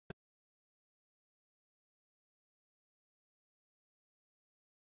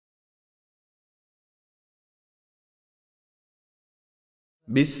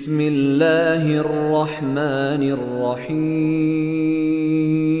بسم الله الرحمن الرحيم.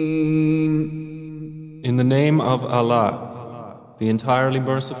 In the name of Allah, the entirely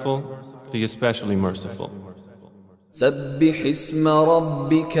merciful, the especially merciful. سبح اسم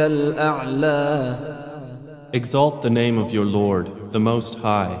ربك الأعلى. Exalt the name of your Lord, the Most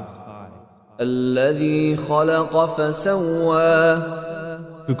High, الذي خلق فسوى.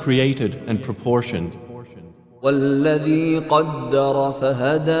 who created and proportioned, والذي قدر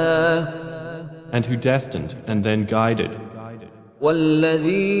فهدى. and who destined and then guided,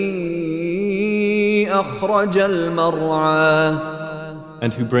 والذي أخرج المرعى.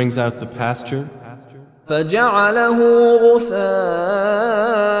 and who brings out the pasture فجعله غثاء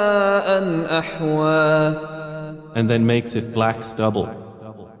أحوى. and then makes it black stubble.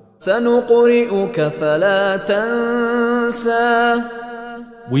 سنقرئك فلا تنسى.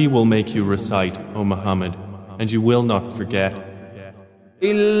 We will make you recite, O Muhammad, and you will not forget,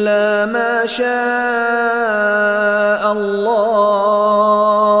 إلا ما شاء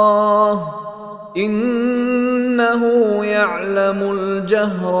الله إنه يعلم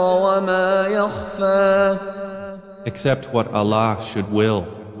الجهر وما يخفى. except what Allah should will.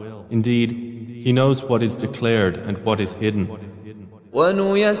 Indeed, He knows what is declared and what is hidden.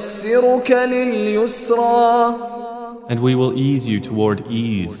 ونيسرك لليسرى. And we will ease you toward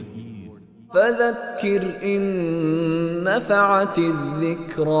ease. فذكر إن نفعت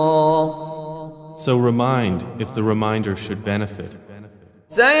الذكرى. So remind if the reminder should benefit.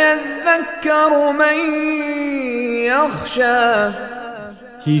 سيذكر من يخشى.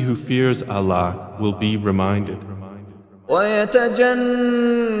 He who fears Allah will be reminded.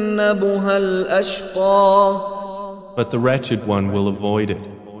 ويتجنبها الأشقى. But the wretched one will avoid it.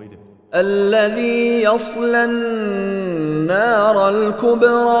 الذي يصلى النار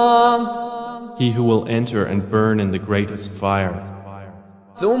الكبرى. He who will enter and burn in the greatest fire.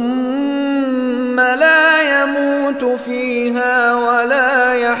 ثم لا يموت فيها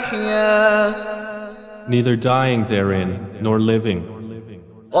ولا يحيا. Neither dying therein nor living.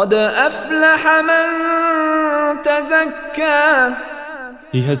 قد أفلح من تزكى.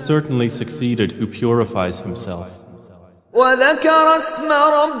 He has certainly succeeded who purifies himself. وذكر اسم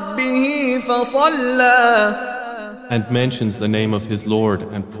ربه فصلى. And mentions the name of his Lord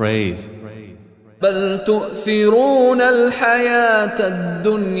and prays. بل تؤثرون الحياة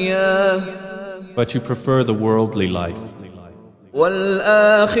الدنيا. But you prefer the worldly life.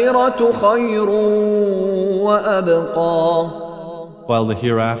 والآخرة خير وأبقى. While the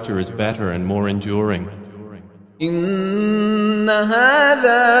hereafter is better and more enduring. إن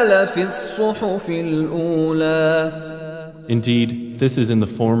هذا لفي الصحف الأولى. Indeed, this is in the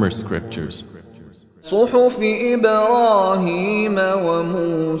former scriptures. صحف إبراهيم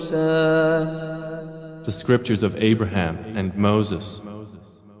وموسى. The scriptures of Abraham and Moses.